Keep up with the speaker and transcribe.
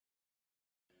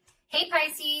Hey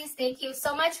Pisces, thank you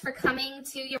so much for coming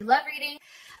to your love reading.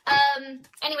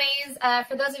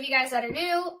 For those of you guys that are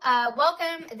new,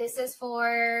 welcome. This is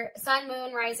for Sun,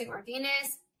 Moon, Rising, or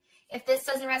Venus. If this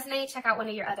doesn't resonate, check out one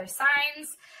of your other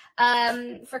signs.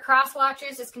 For cross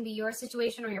watchers, this can be your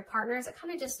situation or your partner's. It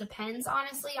kind of just depends,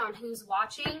 honestly, on who's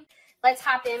watching. Let's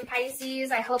hop in,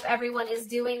 Pisces. I hope everyone is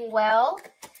doing well.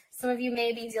 Some of you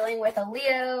may be dealing with a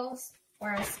Leo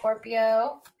or a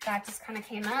Scorpio. That just kind of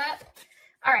came up.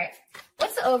 All right,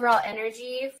 what's the overall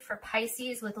energy for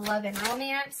Pisces with love and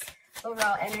romance?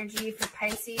 Overall energy for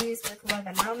Pisces with love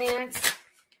and romance.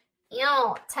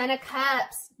 Ten of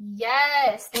Cups.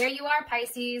 Yes, there you are,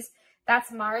 Pisces.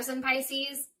 That's Mars in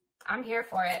Pisces. I'm here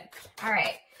for it. All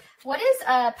right, what is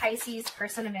a Pisces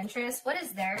person of interest? What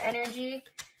is their energy?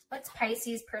 What's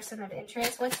Pisces person of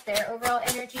interest? What's their overall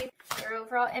energy? Their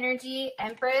overall energy,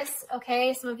 Empress.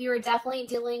 Okay, some of you are definitely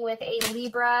dealing with a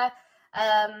Libra,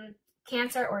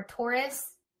 Cancer, or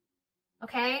Taurus.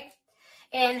 Okay,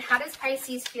 and how does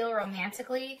Pisces feel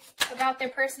romantically about their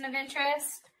person of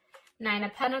interest? Nine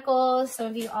of Pentacles. Some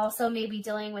of you also may be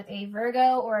dealing with a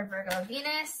Virgo or a Virgo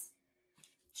Venus.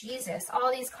 Jesus,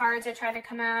 all these cards are trying to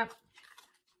come out.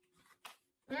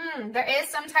 There is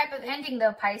some type of ending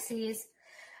though, Pisces.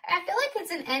 I feel like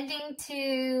it's an ending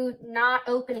to not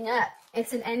opening up.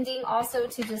 It's an ending also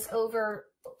to just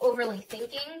overly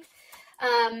thinking.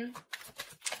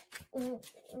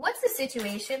 What's the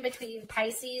situation between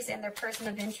Pisces and their person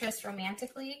of interest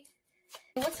romantically?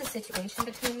 What's the situation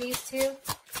between these two?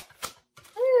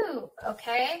 Ooh,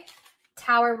 okay.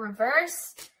 Tower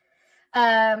reversed.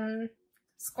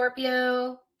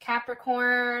 Scorpio,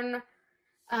 Capricorn,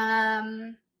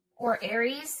 or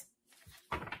Aries.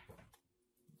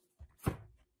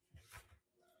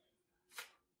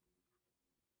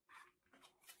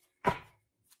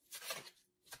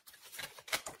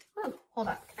 Ooh, hold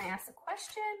on. Can I ask a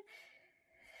question?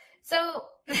 So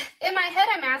in my head,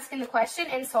 I'm asking the question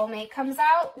and soulmate comes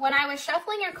out. When I was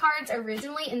shuffling your cards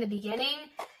originally in the beginning,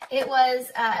 it was,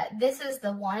 this is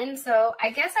the one. So I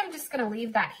guess I'm just going to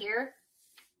leave that here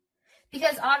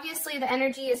because obviously the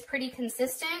energy is pretty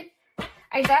consistent.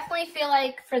 I definitely feel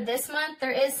like for this month,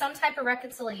 there is some type of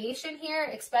reconciliation here,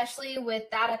 especially with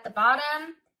that at the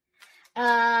bottom,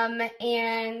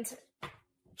 and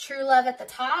true love at the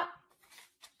top.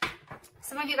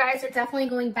 Some of you guys are definitely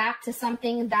going back to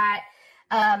something that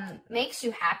makes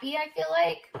you happy, I feel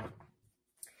like.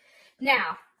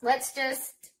 Now, let's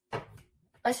just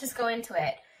go into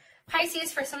it.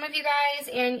 Pisces, for some of you guys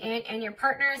and your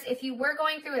partners, if you were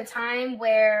going through a time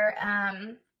where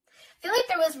I feel like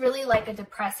there was really like a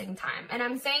depressing time. And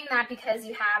I'm saying that because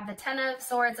you have the Ten of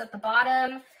Swords at the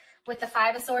bottom with the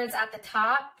Five of Swords at the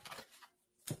top.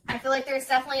 I feel like there's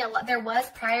definitely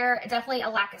definitely a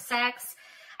lack of sex.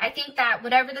 I think that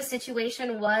whatever the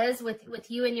situation was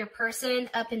with you and your person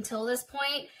up until this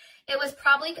point, it was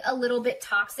probably a little bit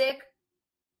toxic.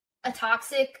 A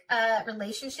toxic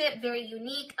relationship, very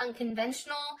unique,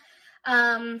 unconventional,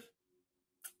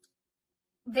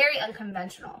 very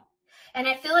unconventional. And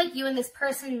I feel like you and this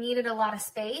person needed a lot of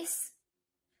space.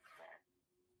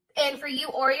 And for you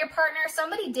or your partner,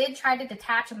 somebody did try to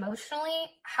detach emotionally.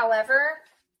 However,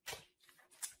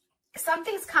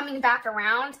 something's coming back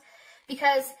around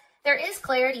because there is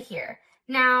clarity here.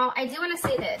 Now, I do want to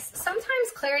say this.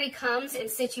 Sometimes clarity comes in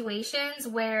situations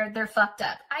where they're fucked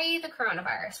up, i.e. the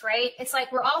coronavirus, right? It's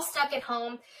like we're all stuck at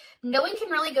home. No one can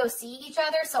really go see each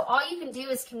other, so all you can do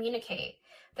is communicate.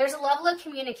 There's a level of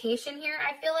communication here,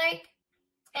 I feel like,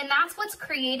 and that's what's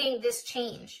creating this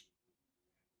change.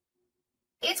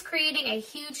 It's creating a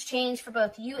huge change for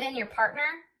both you and your partner.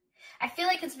 I feel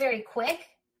like it's very quick.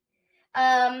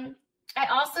 I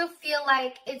also feel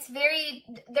like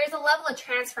there's a level of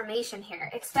transformation here,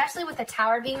 especially with the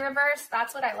Tower being reversed.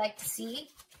 That's what I like to see.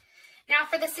 Now,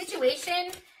 for the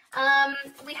situation,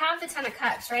 we have the Ten of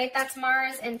Cups, right? That's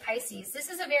Mars and Pisces. This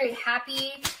is a very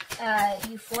happy,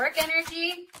 euphoric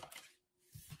energy,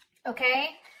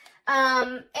 okay?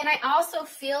 And I also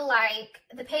feel like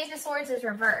the Page of Swords is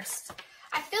reversed.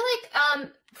 I feel like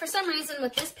for some reason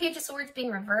with this Page of Swords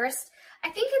being reversed, I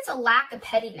think it's a lack of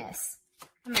pettiness.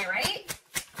 Am I right?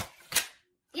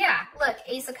 Yeah, look,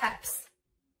 Ace of Cups.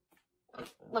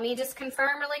 Let me just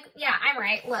confirm really. Yeah, I'm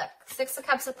right. Look, Six of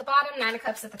Cups at the bottom, Nine of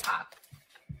Cups at the top.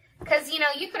 Because, you know,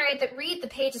 you can read the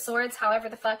Page of Swords however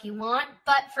the fuck you want.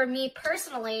 But for me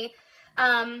personally,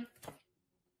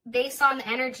 based on the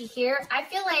energy here, I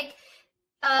feel like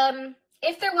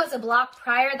if there was a block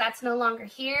prior that's no longer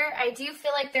here, I do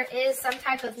feel like there is some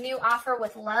type of new offer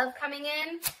with love coming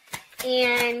in.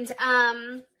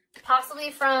 And possibly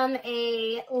from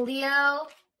a Leo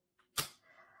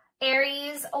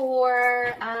Aries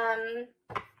or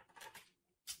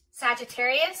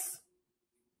Sagittarius.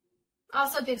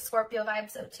 Also big Scorpio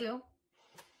vibes though too.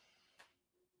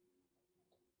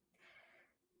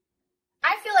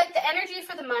 I feel like the energy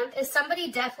for the month is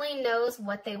somebody definitely knows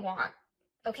what they want.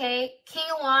 Okay, King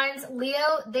of Wands,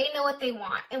 Leo, they know what they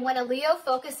want. And when a Leo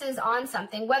focuses on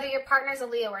something, whether your partner's a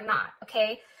Leo or not,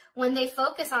 okay, when they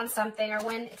focus on something or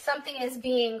when something is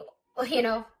being, you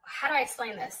know, how do I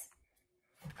explain this?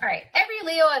 All right, every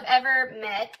Leo I've ever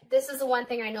met, this is the one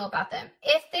thing I know about them.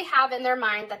 If they have in their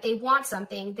mind that they want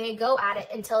something, they go at it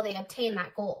until they obtain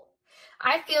that goal.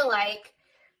 I feel like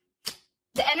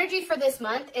the energy for this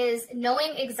month is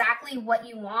knowing exactly what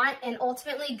you want and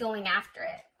ultimately going after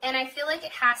it. And I feel like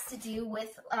it has to do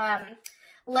with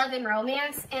love and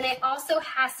romance. And it also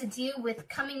has to do with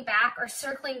coming back or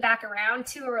circling back around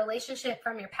to a relationship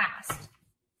from your past.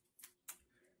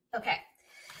 Okay.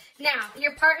 Now,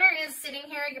 your partner is sitting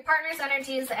here. Your partner's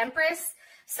energy is the Empress.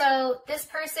 So this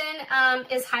person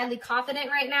is highly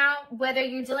confident right now. Whether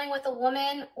you're dealing with a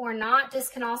woman or not, this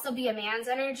can also be a man's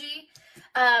energy.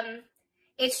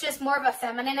 It's just more of a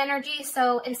feminine energy.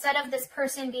 So instead of this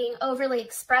person being overly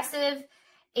expressive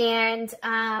and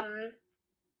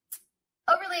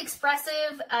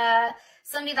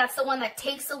somebody that's the one that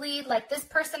takes the lead, like this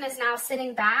person is now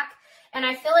sitting back, and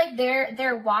I feel like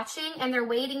they're watching and they're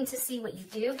waiting to see what you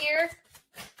do here.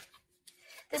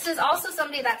 This is also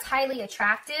somebody that's highly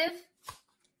attractive.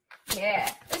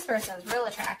 Yeah, this person's real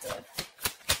attractive.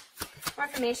 More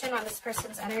information on this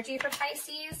person's energy for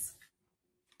Pisces.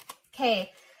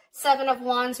 Okay, 7 of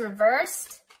Wands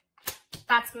reversed.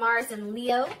 That's Mars and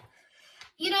Leo.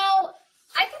 You know,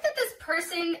 I think that this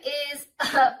person is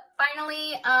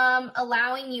finally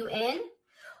allowing you in.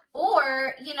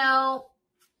 Or, you know,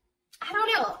 I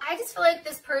don't know. I just feel like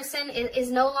this person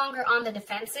is no longer on the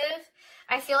defensive.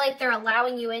 I feel like they're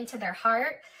allowing you into their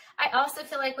heart. I also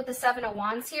feel like with the 7 of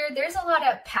Wands here, there's a lot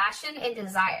of passion and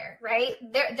desire, right?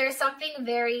 There's something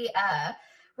very,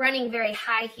 running very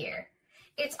high here.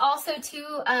 It's also,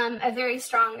 too, a very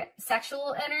strong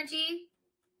sexual energy.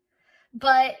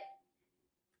 But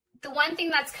the one thing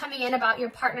that's coming in about your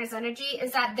partner's energy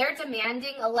is that they're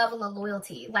demanding a level of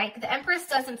loyalty. Like, the Empress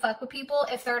doesn't fuck with people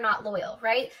if they're not loyal,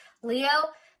 right? Leo,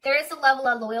 there is a level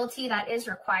of loyalty that is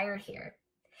required here.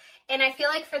 And I feel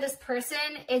like for this person,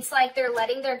 it's like they're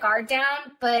letting their guard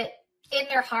down, but in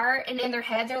their heart and in their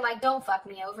head, they're like, don't fuck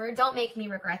me over. Don't make me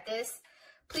regret this.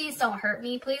 Please don't hurt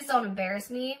me. Please don't embarrass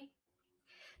me.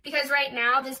 Because right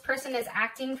now, this person is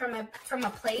acting from a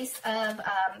place of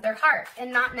their heart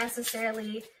and not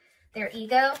necessarily their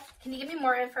ego. Can you give me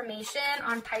more information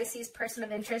on Pisces' person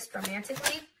of interest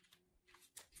romantically?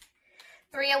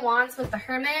 3 of Wands with the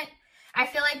Hermit. I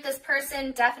feel like this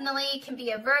person definitely can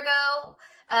be a Virgo,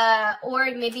 or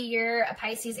maybe you're a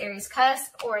Pisces Aries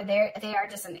cusp, or they are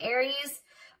just an Aries.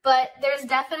 But there's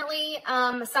definitely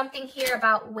something here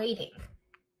about waiting.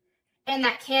 And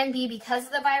that can be because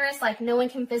of the virus, like no one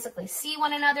can physically see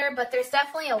one another, but there's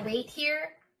definitely a wait here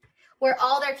where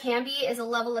all there can be is a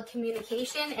level of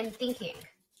communication and thinking.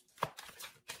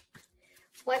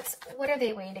 What are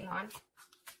they waiting on?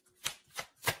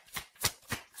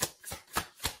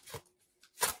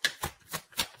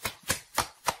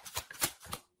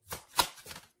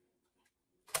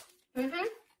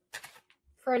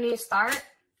 For a new start.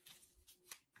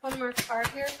 One more card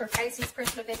here for Pisces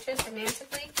person of interest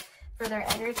romantically for their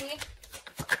energy.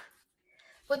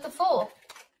 With the Fool.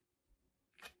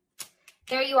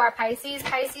 There you are, Pisces.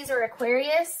 Pisces or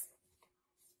Aquarius.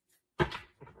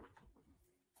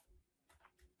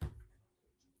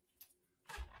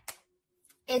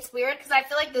 It's weird because I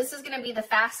feel like this is going to be the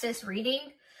fastest reading.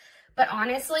 But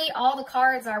honestly, all the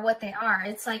cards are what they are.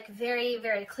 It's like very,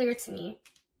 very clear to me.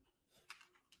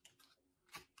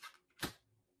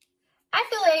 I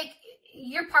feel like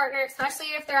your partner, especially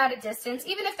if they're at a distance,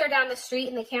 even if they're down the street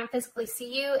and they can't physically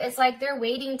see you, it's like they're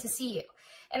waiting to see you.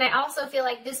 And I also feel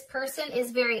like this person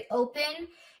is very open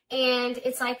and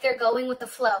it's like they're going with the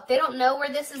flow. They don't know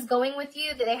where this is going with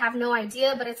you. They have no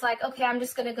idea, but it's like, okay, I'm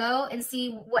just going to go and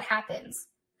see what happens.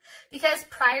 Because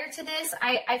prior to this,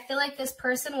 I feel like this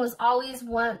person was always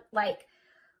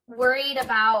worried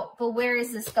about, but where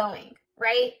is this going?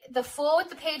 Right? The Fool with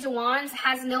the Page of Wands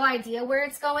has no idea where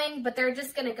it's going, but they're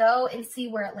just going to go and see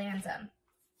where it lands them.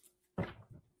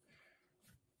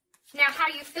 Now, how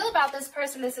you feel about this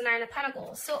person is the 9 of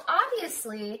Pentacles. So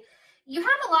obviously, you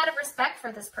have a lot of respect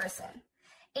for this person.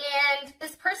 And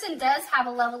this person does have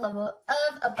a level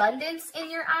of abundance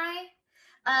in your eye.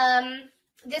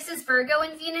 This is Virgo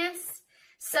and Venus.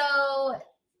 So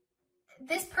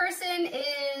this person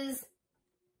is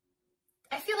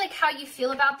I feel like how you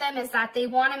feel about them is that they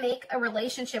want to make a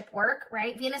relationship work,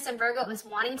 right? Venus and Virgo is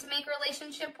wanting to make a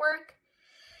relationship work.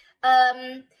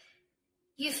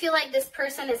 You feel like this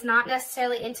person is not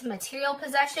necessarily into material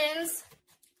possessions,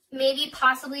 maybe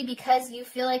possibly because you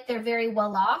feel like they're very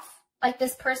well off. Like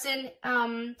this person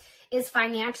is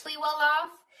financially well off.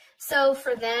 So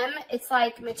for them, it's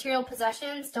like material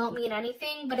possessions don't mean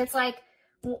anything, but it's like,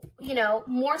 you know,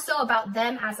 more so about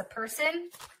them as a person.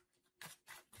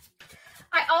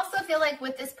 I also feel like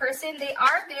with this person, they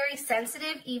are very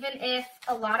sensitive, even if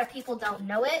a lot of people don't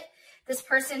know it. This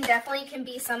person definitely can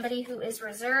be somebody who is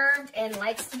reserved and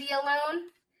likes to be alone.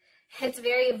 It's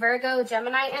very Virgo,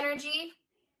 Gemini energy,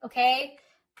 okay?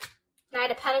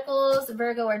 Knight of Pentacles,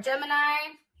 Virgo or Gemini.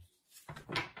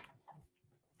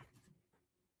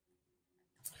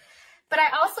 But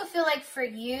I also feel like for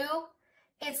you,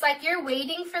 it's like you're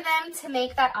waiting for them to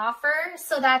make that offer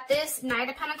so that this Knight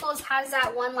of Pentacles has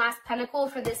that one last pentacle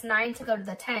for this 9 to go to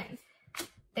the 10.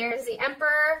 There's the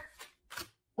Emperor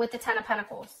with the 10 of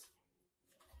Pentacles.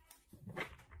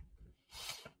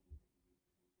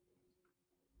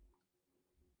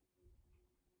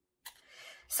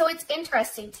 So it's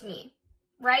interesting to me,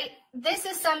 right? This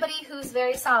is somebody who's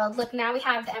very solid. Look, now we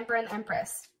have the Emperor and the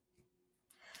Empress.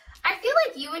 I feel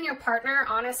like you and your partner,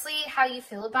 honestly, how you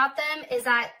feel about them is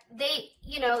that they,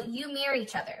 you know, you mirror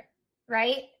each other,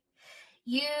 right?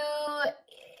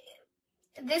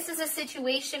 This is a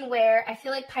situation where I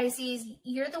feel like Pisces,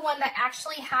 you're the one that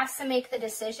actually has to make the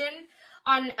decision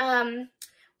on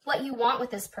what you want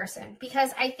with this person.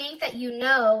 Because I think that you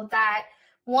know that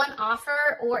one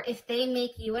offer, or if they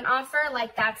make you an offer,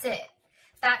 like that's it.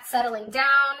 That's settling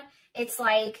down. It's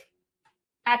like,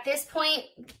 at this point,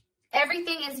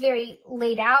 everything is very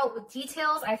laid out with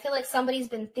details. I feel like somebody's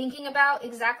been thinking about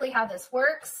exactly how this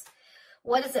works.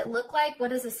 What does it look like?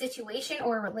 What does a situation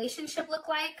or a relationship look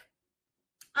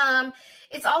like?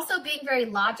 It's also being very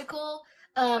logical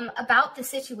about the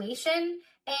situation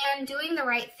and doing the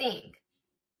right thing.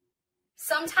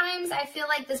 Sometimes I feel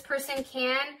like this person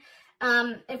can,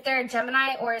 if they're a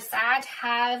Gemini or a Sag,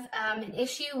 have an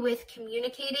issue with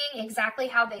communicating exactly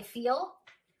how they feel.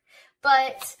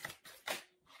 But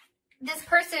this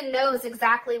person knows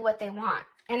exactly what they want.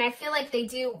 And I feel like they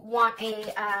do want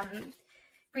a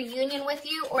reunion with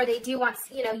you, or they do want,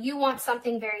 you know, you want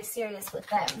something very serious with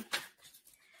them.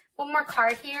 One more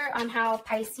card here on how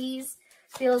Pisces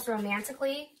feels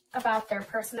romantically about their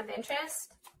person of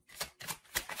interest.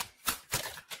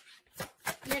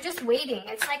 You're just waiting.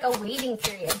 It's like a waiting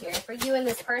period here for you and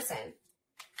this person.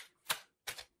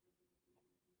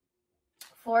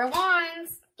 4 of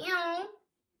Wands. Ew.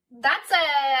 That's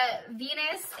a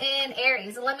Venus in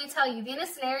Aries. And let me tell you,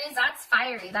 Venus in Aries, that's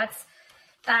fiery. That's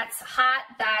hot.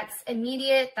 That's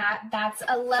immediate. That's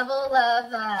a level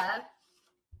of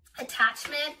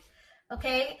attachment.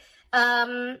 Okay.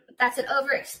 That's an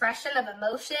overexpression of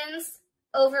emotions,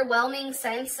 overwhelming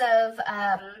sense of,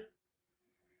 I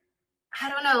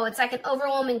don't know, it's like an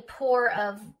overwhelming pour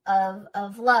of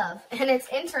love. And it's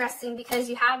interesting because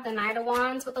you have the Knight of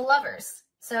Wands with the Lovers.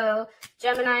 So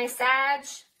Gemini, Sag.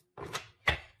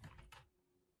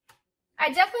 I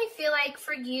definitely feel like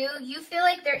for you, you feel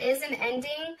like there is an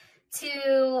ending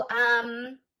to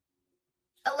a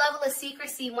level of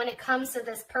secrecy when it comes to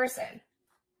this person.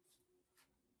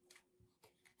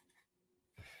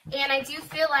 And I do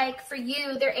feel like for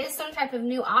you, there is some type of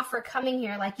new offer coming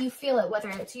here. Like you feel it, whether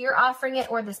it's you're offering it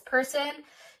or this person.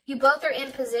 You both are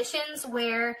in positions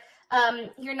where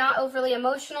you're not overly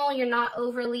emotional. You're not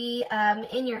overly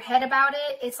in your head about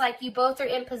it. It's like you both are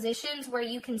in positions where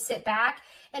you can sit back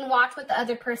and watch what the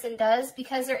other person does,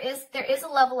 because there is a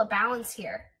level of balance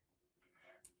here.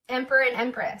 Emperor and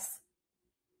Empress.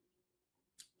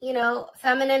 You know,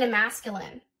 feminine and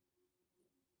masculine.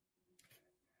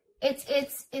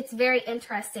 It's very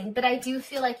interesting, but I do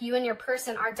feel like you and your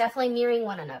person are definitely mirroring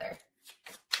one another.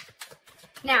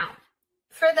 Now,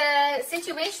 for the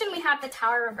situation, we have the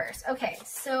Tower reversed. Okay,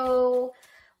 so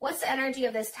what's the energy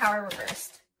of this Tower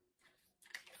reversed?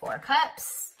 4 of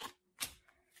Cups.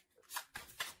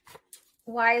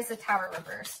 Why is the Tower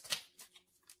reversed?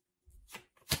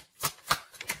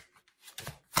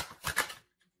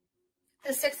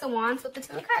 The 6 of Wands with the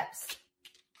 2 of Cups.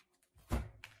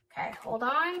 Okay, hold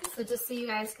on. So just so you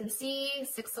guys can see,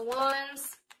 6 of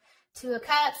Wands, 2 of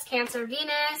Cups, Cancer,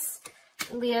 Venus,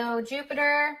 Leo,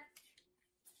 Jupiter.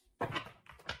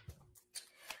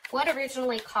 What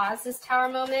originally caused this Tower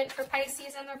moment for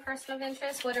Pisces and their person of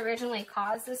interest? What originally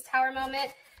caused this Tower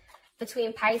moment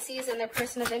between Pisces and their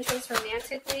person of interest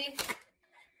romantically?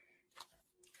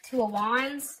 2 of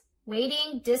Wands,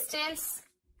 waiting, distance,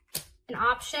 an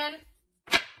option.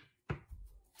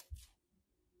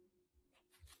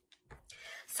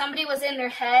 Somebody was in their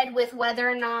head with whether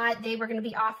or not they were going to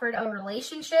be offered a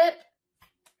relationship.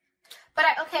 But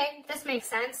okay, this makes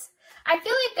sense. I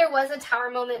feel like there was a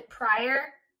Tower moment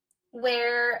prior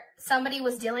where somebody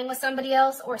was dealing with somebody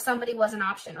else or somebody was an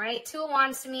option, right? Two of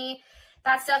Wands to me,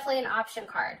 that's definitely an option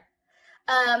card.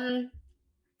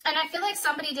 And I feel like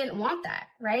somebody didn't want that,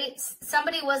 right?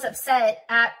 Somebody was upset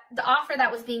at the offer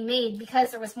that was being made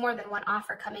because there was more than one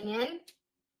offer coming in.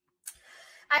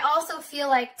 I also feel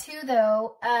like too,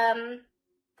 though,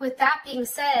 with that being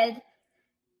said,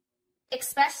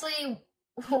 especially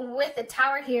with the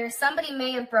Tower here, somebody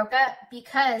may have broke up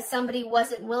because somebody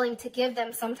wasn't willing to give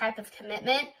them some type of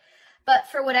commitment. But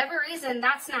for whatever reason,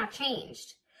 that's now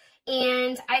changed.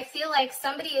 And I feel like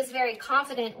somebody is very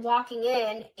confident walking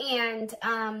in and,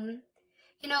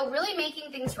 you know, really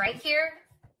making things right here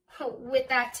with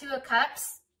that Two of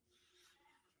Cups.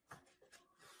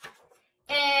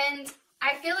 And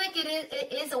I feel like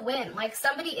it is a win. Like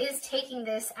somebody is taking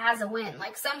this as a win.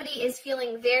 Like somebody is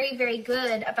feeling very, very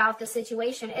good about the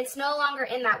situation. It's no longer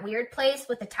in that weird place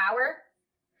with the Tower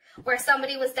where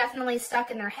somebody was definitely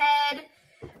stuck in their head.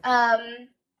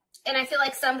 And I feel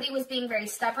like somebody was being very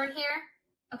stubborn here,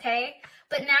 okay?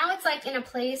 But now it's like in a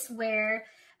place where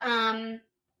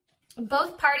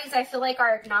both parties, I feel like,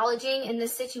 are acknowledging in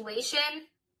this situation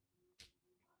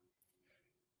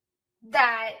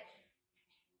that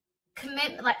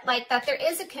like that there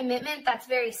is a commitment that's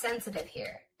very sensitive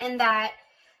here, and that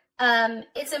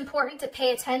it's important to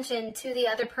pay attention to the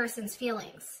other person's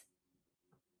feelings.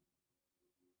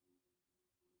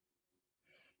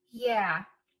 Yeah.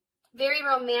 Very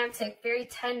romantic, very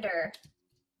tender.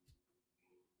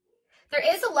 There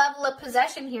is a level of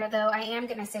possession here, though. I am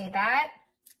going to say that.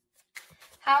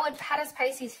 How does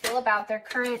Pisces feel about their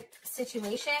current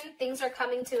situation? Things are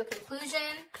coming to a conclusion.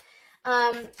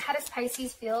 How does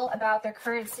Pisces feel about their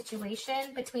current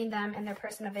situation between them and their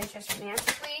person of interest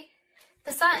romantically?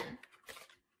 The Sun.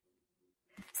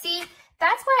 See,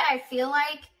 that's why I feel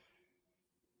like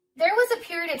there was a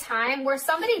period of time where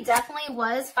somebody definitely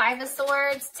was Five of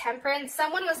Swords, Temperance.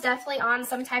 Someone was definitely on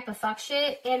some type of fuck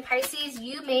shit. And Pisces,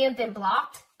 you may have been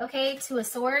blocked, okay? Two of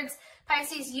Swords.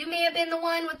 Pisces, you may have been the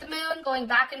one with the moon going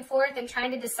back and forth and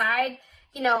trying to decide,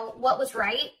 you know, what was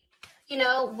right. You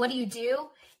know, what do you do?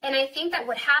 And I think that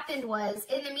what happened was,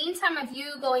 in the meantime of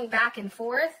you going back and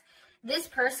forth, this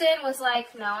person was like,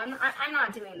 no, I'm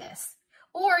not doing this.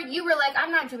 Or you were like,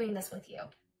 I'm not doing this with you.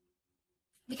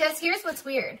 Because here's what's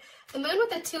weird. The moon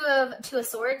with the two of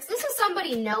Swords, this is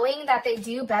somebody knowing that they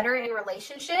do better in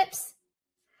relationships,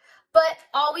 but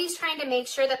always trying to make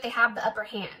sure that they have the upper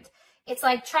hand. It's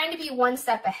like trying to be one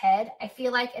step ahead, I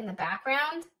feel like, in the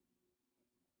background.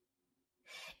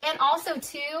 And also,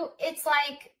 too, it's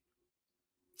like,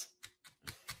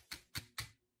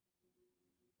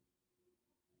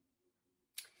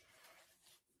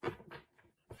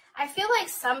 I feel like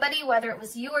somebody, whether it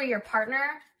was you or your partner,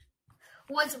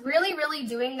 was really, really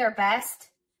doing their best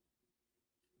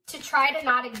to try to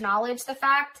not acknowledge the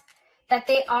fact that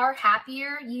they are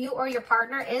happier, you or your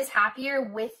partner is happier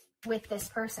with this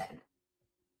person.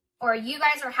 Or you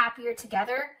guys are happier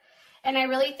together. And I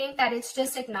really think that it's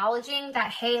just acknowledging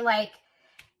that, hey, like,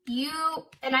 you,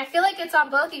 and I feel like it's on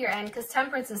both of your end because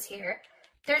Temperance is here.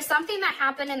 There's something that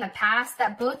happened in the past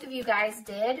that both of you guys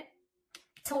did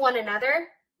to one another.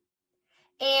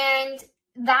 And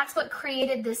that's what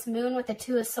created this moon with the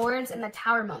Two of Swords and the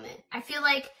Tower moment. I feel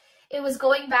like it was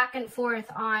going back and forth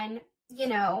on, you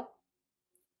know,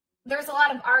 there's a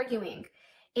lot of arguing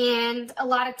and a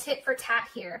lot of tit for tat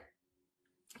here.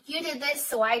 You did this,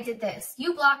 so I did this.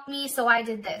 You blocked me, so I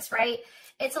did this, right?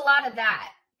 It's a lot of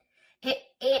that.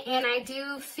 And I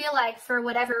do feel like for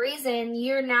whatever reason,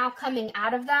 you're now coming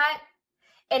out of that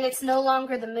and it's no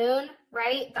longer the moon,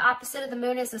 right? The opposite of the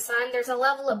moon is the sun. There's a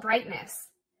level of brightness.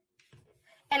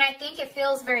 And I think it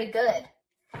feels very good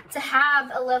to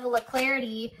have a level of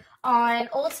clarity on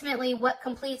ultimately what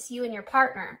completes you and your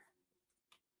partner.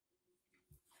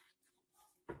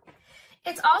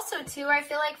 It's also, too, I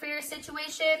feel like for your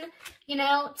situation, you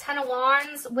know, Ten of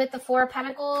Wands with the Four of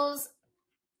Pentacles,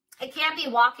 it can be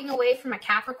walking away from a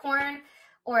Capricorn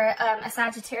or a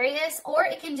Sagittarius, or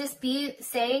it can just be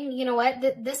saying, you know what,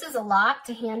 this is a lot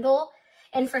to handle.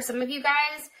 And for some of you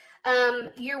guys,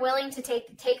 you're willing to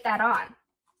take that on.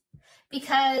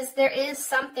 Because there is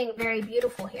something very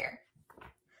beautiful here.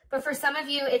 But for some of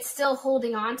you, it's still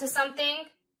holding on to something,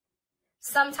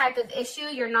 some type of issue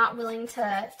you're not willing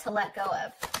to let go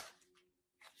of.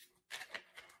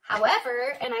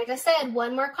 However, and I just said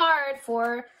one more card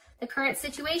for the current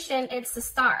situation, it's the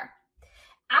Star.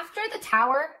 After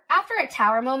a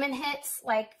Tower moment hits,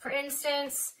 like for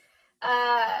instance,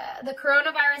 the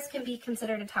coronavirus can be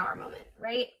considered a tower moment,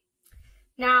 right?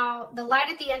 Now, the light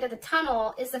at the end of the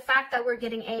tunnel is the fact that we're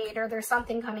getting aid or there's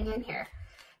something coming in here.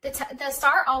 The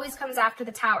star always comes after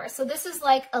the tower. So this is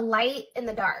like a light in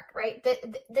the dark, right?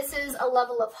 This is a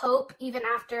level of hope even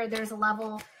after there's a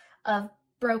level of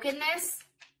brokenness.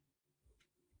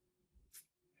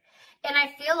 And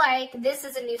I feel like this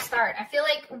is a new start. I feel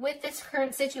like with this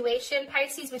current situation,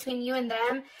 Pisces, between you and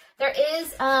them, there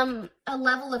is a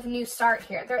level of new start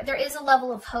here. There is a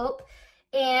level of hope.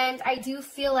 And I do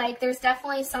feel like there's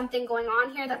definitely something going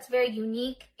on here that's very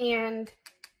unique and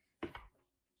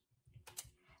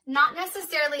not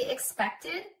necessarily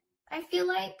expected, I feel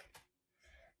like.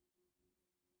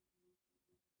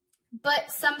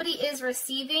 But somebody is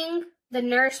receiving the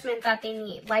nourishment that they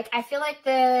need. Like, I feel like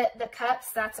the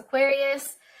cups, that's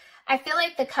Aquarius. I feel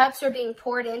like the cups are being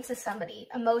poured into somebody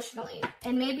emotionally.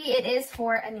 And maybe it is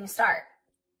for a new start.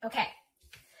 Okay.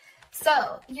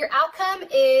 So, your outcome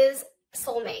is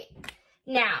soulmate.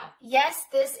 Now, yes,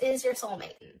 this is your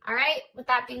soulmate. All right. With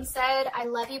that being said, I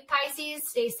love you, Pisces.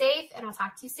 Stay safe, and I'll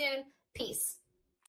talk to you soon. Peace.